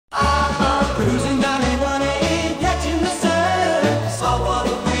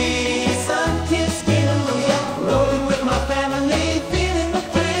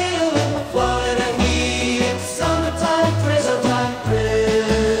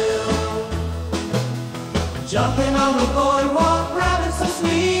Jumping on the boardwalk, grabbing some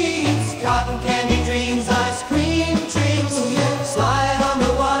sweets, cotton candy dreams, ice cream treats. Slide on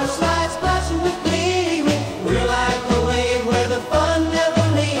the water slide, splashing with glee. We're like the wave where the fun never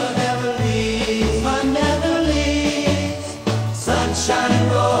leaves. Fun never leaves. Sunshine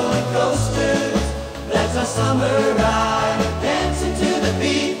and roller coasters, that's our summer ride. Dancing to the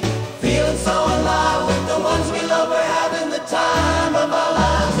beat, feeling so alive with the ones we love. We're having the time of our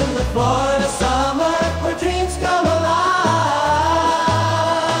lives in the Florida summer, where dreams come alive.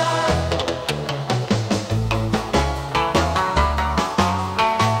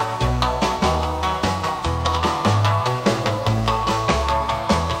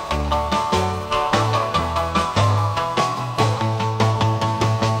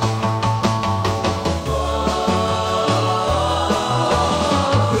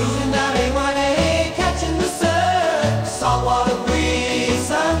 Cruising down A1A, catching the surf, saltwater breeze,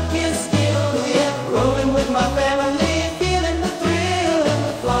 sun-kissed steel, yeah. Rolling with my family, feeling the thrill in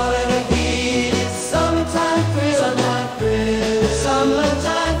the Florida heat. It's summertime thrill,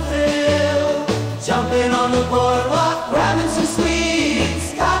 summertime thrill. Jumping on the boardwalk, grabbing some sweet